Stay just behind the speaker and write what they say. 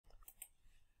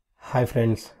Hi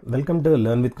friends, welcome to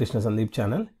Learn with Krishna Sandeep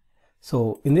channel.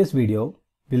 So in this video,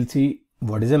 we'll see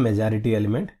what is a majority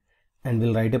element and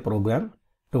we'll write a program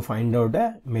to find out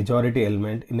a majority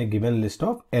element in a given list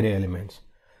of array elements.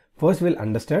 First, we'll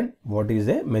understand what is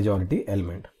a majority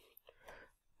element.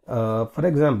 For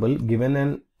example, given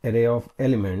an array of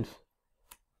elements,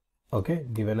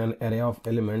 given an array of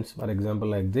elements, for example,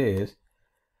 like this.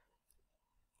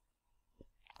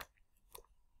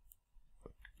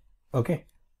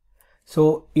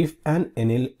 So if an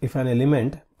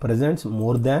element presents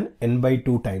more than n by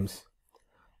 2 times,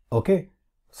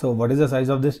 so what is the size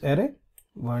of this array?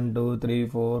 1 2 3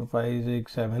 4 5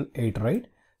 6 7 8, right?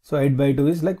 So 8 by 2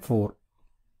 is like 4.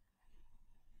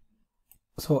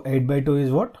 So 8 by 2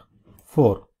 is what?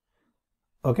 4.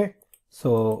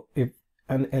 So if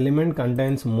an element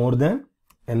contains more than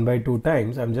n by 2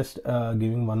 times, I'm just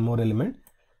giving one more element,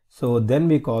 so then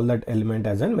we call that element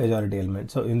as a majority element.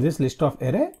 So in this list of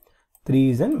array,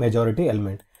 3 is a majority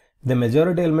element. The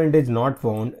majority element is not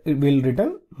found, it will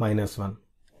return -1.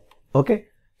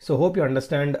 So hope you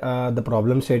understand the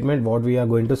problem statement what we are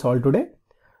going to solve today.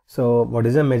 So what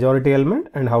is a majority element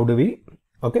and how do we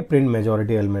print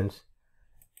majority elements?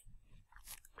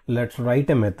 Let's write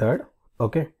a method.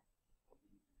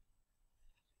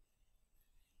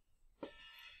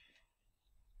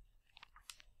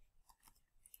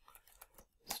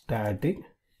 Static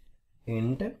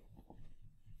int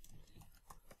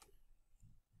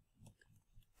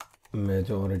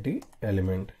majority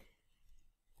element.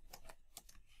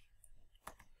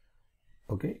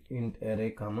 Int array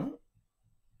comma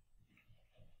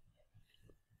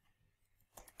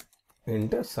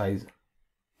int size.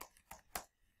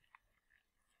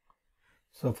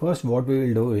 So first what we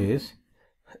will do is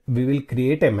we will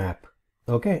create a map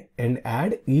and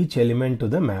add each element to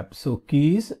the map. So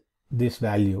key is this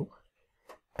value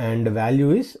and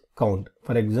value is count.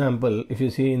 For example, if you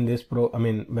see in this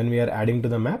when we are adding to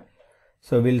the map,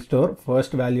 so we'll store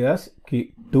first value as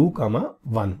key 2 comma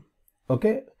 1.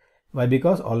 Why?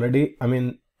 Because already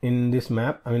in this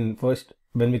map, first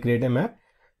when we create a map,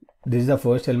 this is the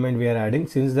first element we are adding.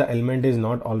 Since the element is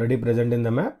not already present in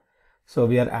the map, so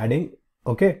we are adding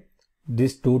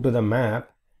this 2 to the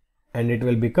map and it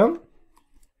will become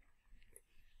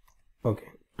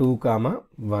 2 comma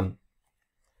 1.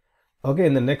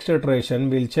 In the next iteration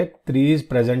we'll check 3 is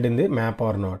present in the map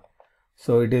or not.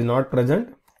 So it is not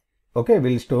present.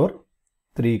 We'll store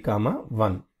 3 comma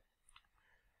 1.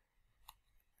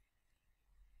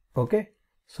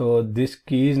 So this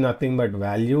key is nothing but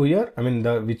value here,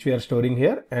 which we are storing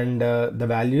here, and the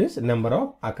value is number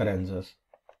of occurrences.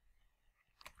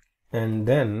 And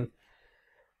then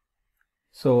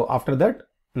so after that,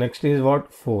 next is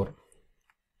what? 4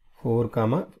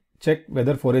 comma, check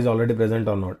whether 4 is already present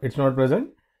or not. It's not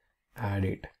present, add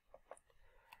it.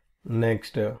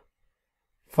 Next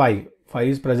 5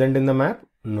 is present in the map?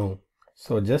 No.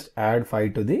 So just add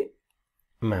 5 to the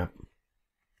map.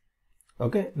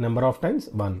 Number of times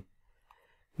 1.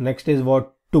 Next is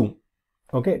what? 2.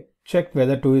 Check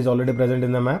whether 2 is already present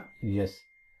in the map. Yes.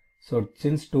 So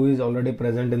since 2 is already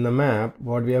present in the map,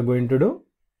 what we are going to do?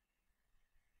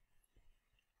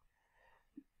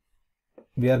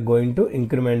 We are going to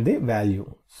increment the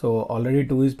value. So already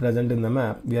 2 is present in the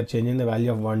map. We are changing the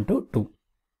value of 1 to 2.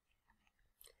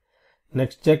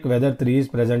 Next, check whether 3 is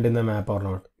present in the map or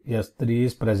not. Yes, 3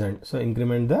 is present. So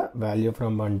increment the value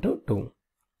from 1 to 2.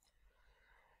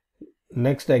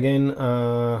 Next again,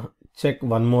 check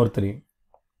one more 3.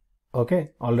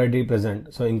 Already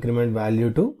present. So increment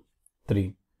value to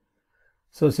 3.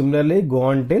 So similarly go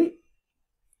on till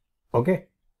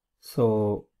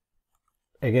so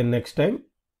again next time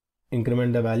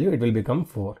increment the value, it will become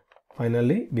 4.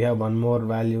 Finally we have one more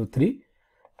value 3,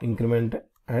 increment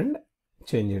and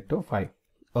change it to 5.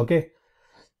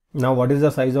 Now what is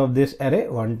the size of this array?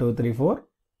 1 2 3 4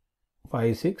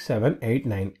 5 6 7 8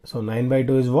 9. So 9 by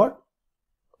 2 is what?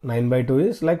 9 by 2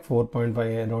 is like 4.5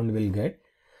 around we'll get.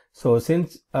 So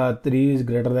since 3 is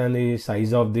greater than the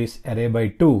size of this array by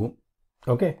 2,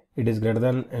 it is greater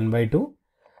than n by 2.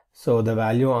 So the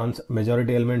value on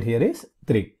majority element here is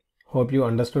 3. Hope you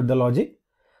understood the logic.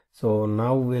 So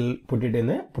now we'll put it in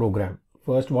a program.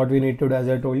 First what we need to do, as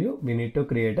I told you, we need to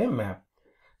create a map.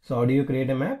 So how do you create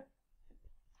a map?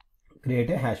 Create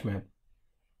a hash map.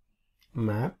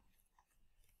 Map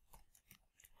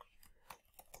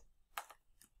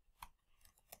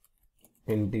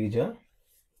integer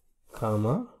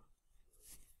comma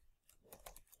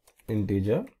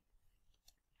integer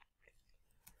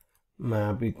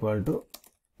map equal to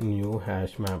new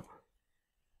hash map.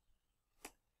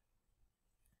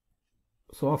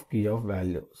 So of key of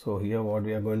value. So here what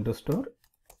we are going to store?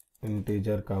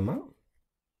 integer comma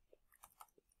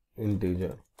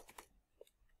integer.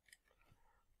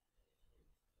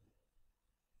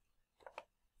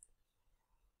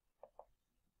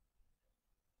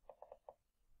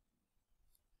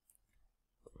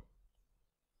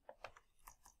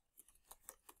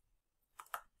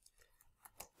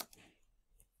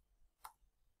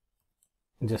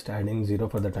 Just adding 0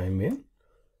 for the time being.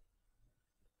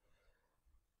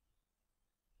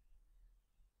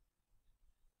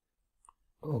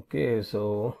 Okay,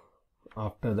 so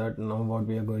after that, now what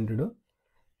we are going to do,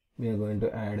 we are going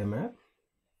to add a map,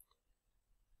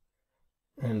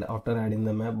 and after adding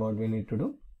the map, what we need to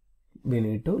do, we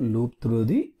need to loop through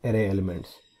the array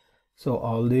elements. So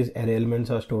all these array elements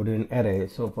are stored in array.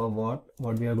 So for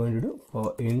what we are going to do,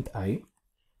 for int I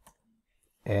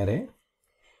array,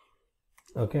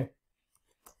 okay,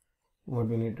 what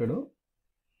we need to do,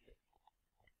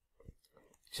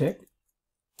 check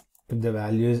if the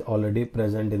value is already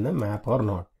present in the map or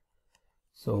not.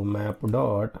 So map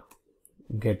dot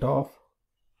get of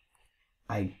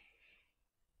I.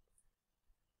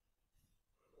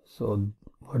 So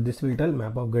what this will tell,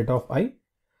 map of get of I,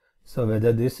 so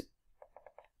whether this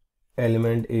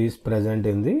element is present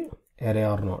in the array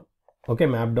or not. Okay,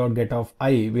 map dot get of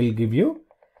I will give you,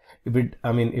 if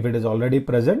it is already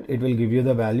present, it will give you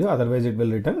the value, otherwise it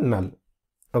will return null.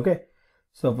 Okay,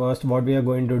 so first what we are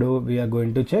going to do, we are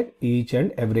going to check each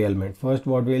and every element. First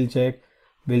what we'll check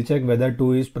whether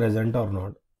 2 is present or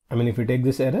not. If we take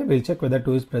this array, we'll check whether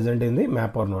 2 is present in the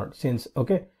map or not. Since,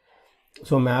 okay,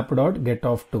 so map dot get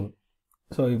of 2.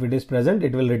 So if it is present,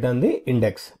 it will return the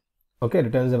index. Okay,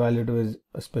 returns the value to is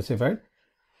specified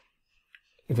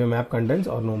if a map contains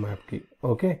or no map key.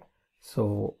 Okay,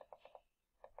 so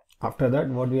after that,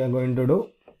 what we are going to do,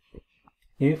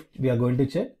 if we are going to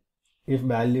check if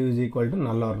value is equal to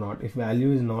null or not. If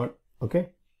value is not, okay,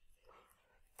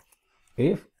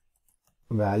 if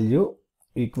value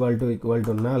equal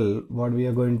to null, what we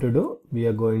are going to do, we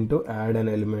are going to add an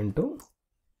element to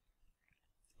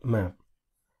map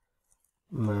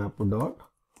dot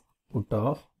put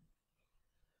of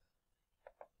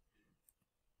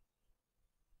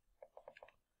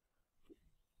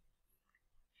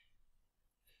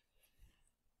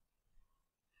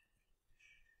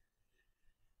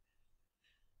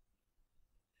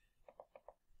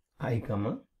I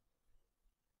comma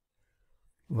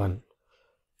 1.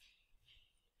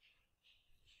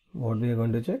 What we are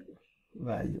going to check,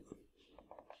 value.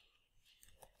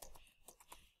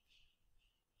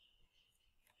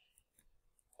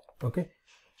 Okay,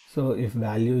 so if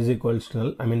value is equals to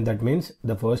null, that means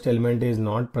the first element is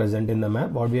not present in the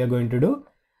map. What we are going to do,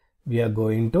 we are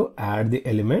going to add the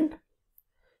element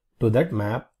to that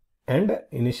map and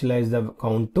initialize the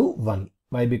count to 1.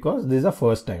 Why? Because this is the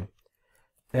first time.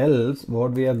 Else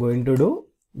what we are going to do,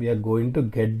 we are going to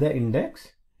get the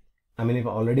index. If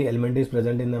already element is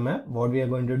present in the map, what we are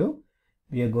going to do,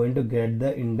 we are going to get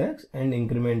the index and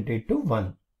increment it to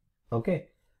 1. Okay,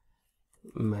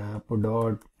 map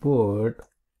dot put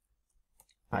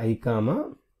I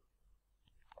comma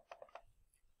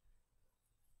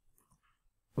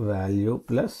value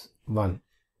plus 1.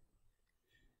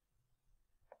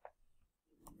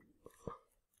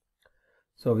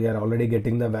 So we are already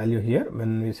getting the value here.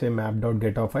 When we say map dot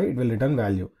get of I, it will return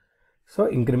value.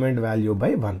 So increment value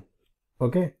by 1.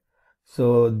 Okay,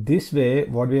 so this way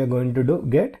what we are going to do,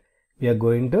 we are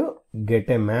going to get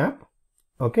a map,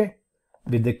 okay,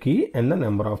 with the key and the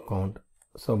number of count.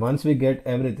 So once we get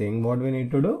everything, what we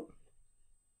need to do,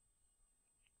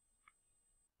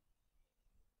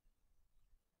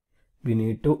 we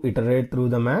need to iterate through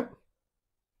the map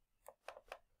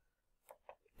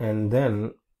and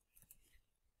then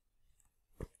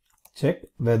check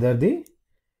whether the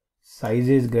size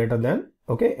is greater than,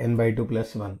 okay, n by 2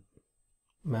 plus 1.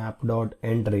 Map dot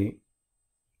entry,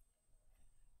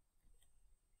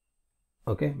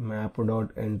 okay, map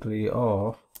dot entry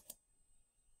of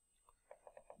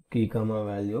key comma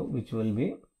value, which will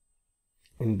be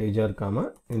integer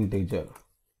comma integer,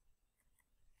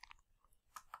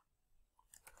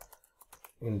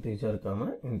 integer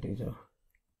comma integer,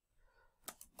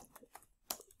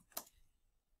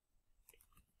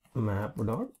 map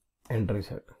dot entry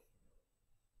set.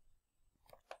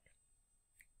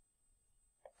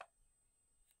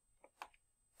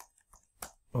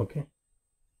 Okay,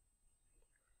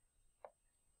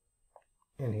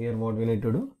 and here what we need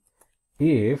to do,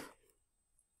 if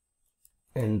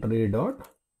entry dot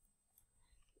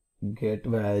get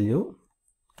value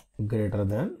greater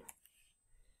than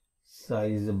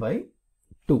size by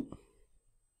 2.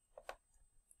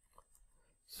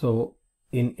 So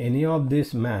in any of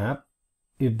this map,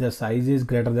 if the size is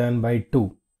greater than by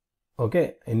 2,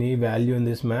 Okay, any value in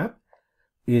this map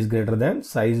is greater than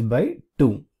size by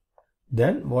 2,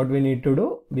 then what we need to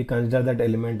do, we consider that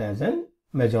element as an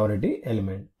majority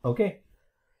element. Okay,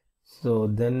 so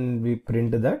then we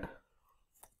print that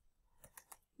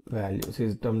value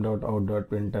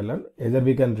system.out.println. Either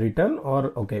we can return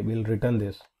or, okay, we'll return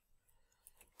this,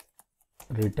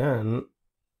 return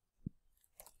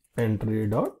entry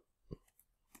dot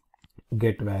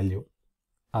get value,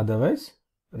 otherwise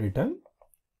return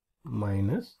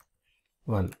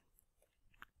 -1.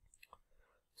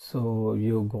 So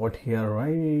you got here,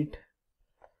 right?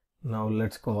 Now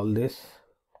let's call this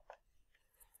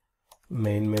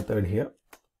main method here,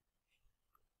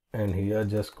 and here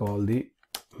just call the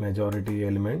majority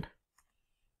element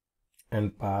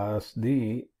and pass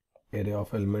the array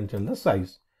of elements and the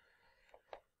size.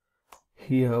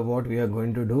 Here what we are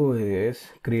going to do is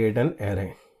create an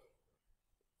array.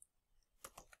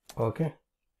 Okay,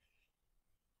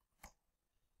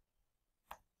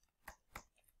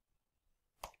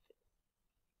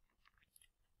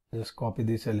 just copy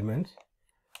these elements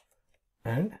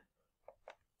and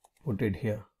put it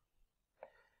here.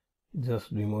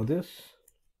 Just remove this.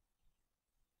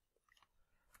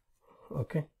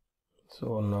 Okay,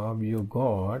 so now you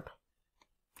got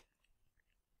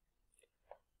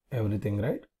everything,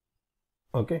 right?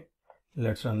 Okay,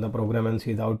 let's run the program and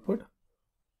see the output.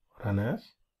 Run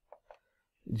as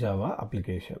Java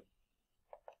application.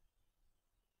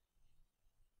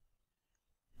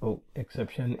 Oh,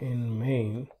 exception in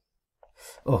main.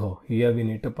 Oh, here we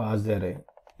need to pass the array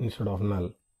instead of null.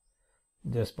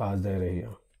 Just pass the array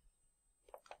here.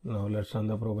 Now let's run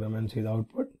the program and see the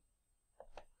output.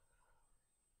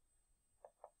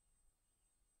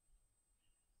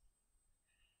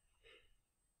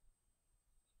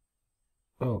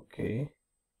 Okay,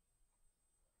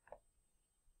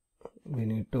 we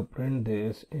need to print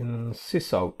this in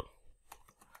sysout.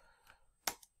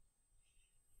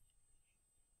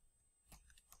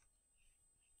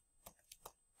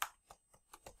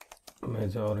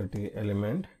 Majority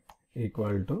element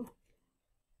equal to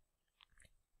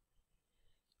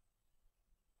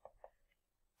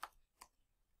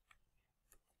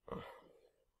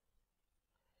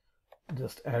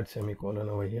just add semicolon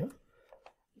over here.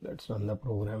 Let's run the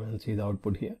program and see the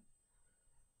output here.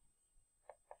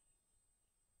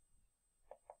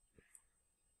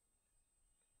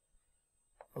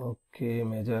 Okay,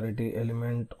 majority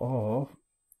element of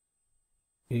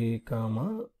a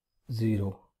comma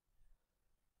 0.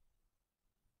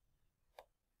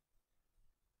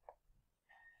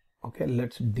 Okay,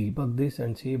 let's debug this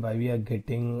and see why we are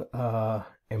getting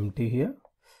empty here.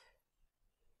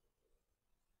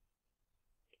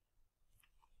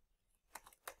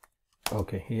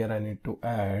 Okay, here I need to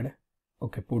add,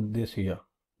 okay, put this here,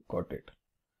 got it.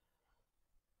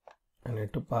 I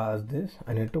need to pass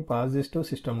this to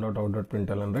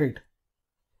system.out.println, right?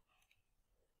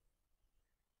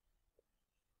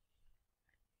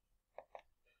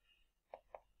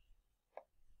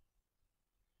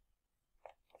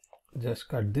 Just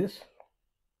cut this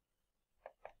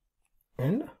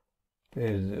and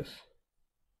paste this.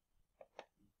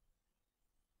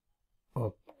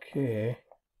 Okay,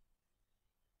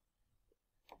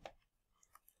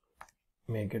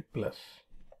 make it plus.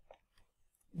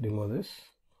 Remove this.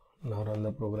 Now run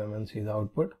the program and see the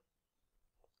output.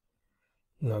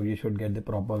 Now you should get the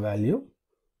proper value.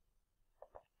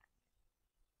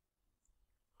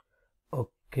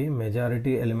 Okay,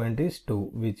 majority element is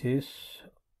 2, which is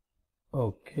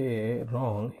okay,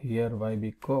 wrong here. Why?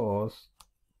 Because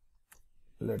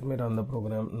let me run the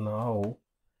program now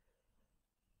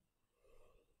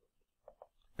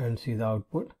and see the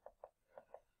output.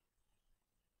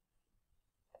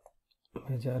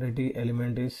 Majority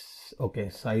element is okay,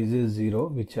 size is 0,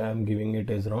 which I am giving it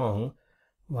is wrong.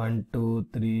 1 2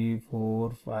 3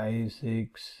 4 5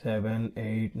 6 7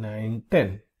 8 9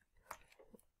 10.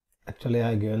 Actually I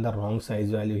have given the wrong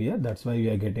size value here, that's why we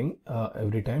are getting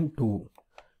every time 2.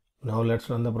 Now let's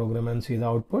run the program and see the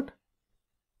output.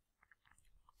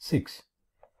 6.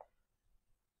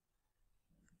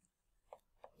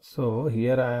 So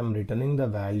here I am returning the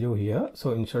value here.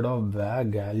 So instead of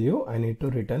value, I need to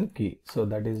return key. So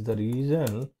that is the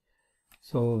reason.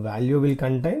 So value will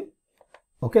contain,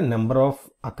 okay, number of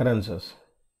occurrences.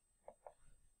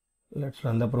 Let's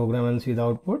run the program and see the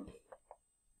output.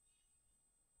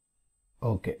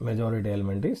 Okay, majority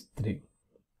element is 3.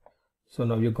 So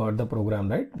now you got the program,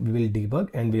 right? We will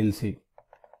debug and we will see.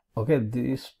 Okay,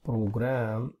 this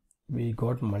program we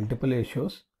got multiple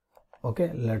issues.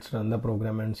 Okay, let's run the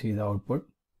program and see the output.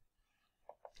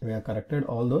 We have corrected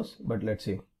all those, but let's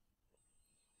see.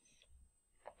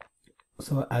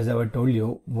 So as I told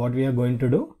you, what we are going to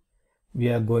do, we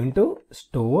are going to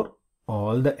store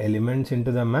all the elements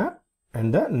into the map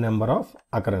and the number of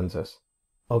occurrences.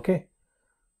 Okay.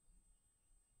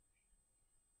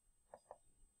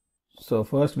 So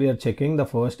first we are checking the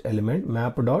first element,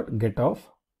 map.get of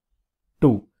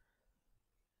 2.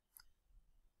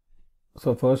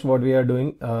 So first what we are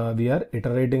doing, we are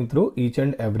iterating through each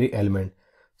and every element.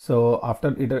 So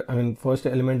after first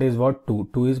element is what? 2.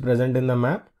 2 is present in the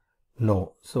map?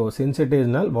 No. So since it is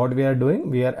null, what we are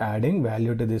doing, we are adding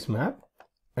value to this map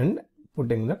and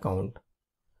putting the count.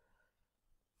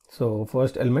 So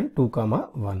first element 2,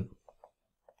 1.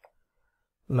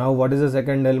 Now what is the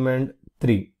second element?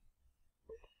 3.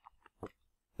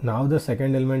 Now the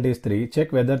second element is 3.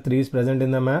 Check whether 3 is present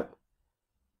in the map.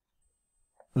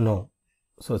 No.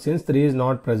 So since 3 is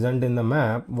not present in the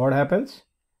map, what happens?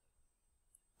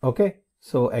 Okay.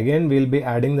 So again we'll be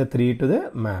adding the 3 to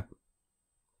the map.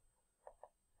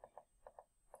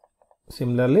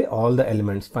 Similarly all the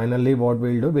elements. Finally what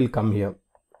we'll do, we'll come here.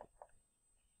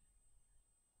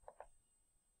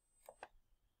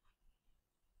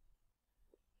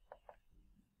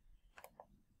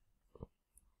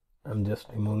 I'm just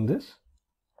removing this.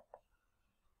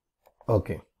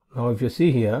 Okay. Now if you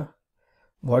see here,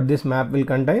 what this map will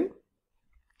contain?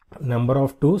 Number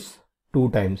of 2's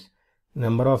 2 times,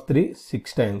 number of 3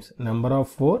 6 times, number of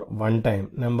 4 1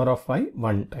 time, number of 5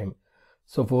 1 time.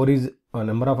 So 4 is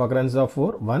number of occurrence of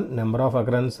 4 1, number of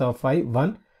occurrence of 5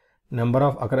 1, number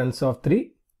of occurrence of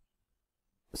 3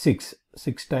 6.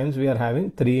 6 times we are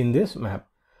having 3 in this map.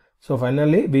 So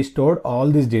finally we stored all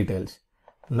these details.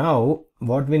 Now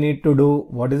what we need to do,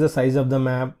 what is the size of the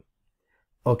map?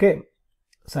 Okay,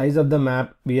 size of the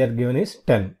map we are given is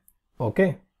 10.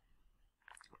 Okay,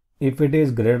 if it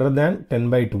is greater than 10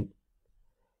 by 2,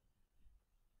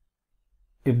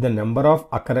 if the number of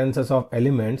occurrences of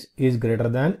elements is greater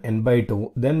than n by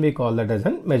 2, then we call that as a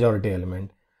majority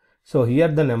element. So here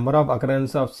the number of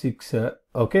occurrence of 6,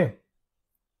 okay,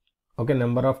 total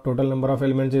number of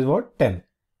elements is what? 10.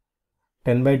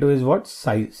 10 by 2 is what?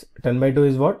 Size. 10 by 2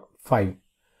 is what? 5.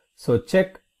 So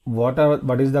check what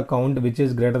is the count which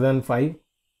is greater than 5?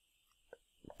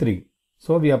 3.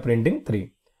 So we are printing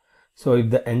 3. So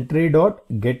if the entry dot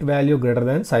get value greater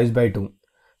than size by 2.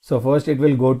 So first it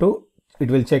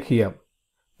will check here.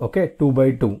 Okay, 2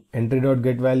 by 2. Entry dot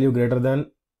get value greater than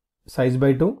size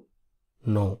by 2?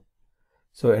 No.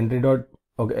 So entry dot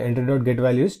get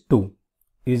value is 2.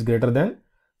 Is greater than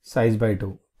size by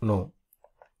 2? No.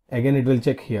 Again it will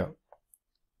check here.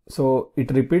 So it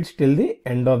repeats till the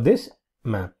end of this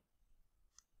map.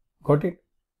 Got it?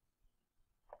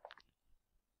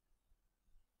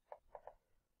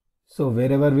 So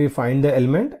wherever we find the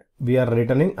element, we are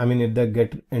returning, if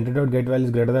the entry dot get value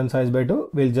is greater than size by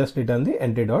 2, we'll just return the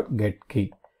entry dot get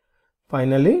key.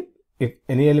 Finally, if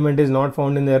any element is not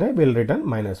found in the array, we'll return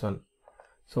 -1.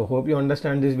 So hope you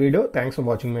understand this video. Thanks for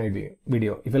watching my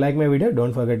video. If you like my video,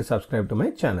 don't forget to subscribe to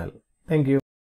my channel. Thank you.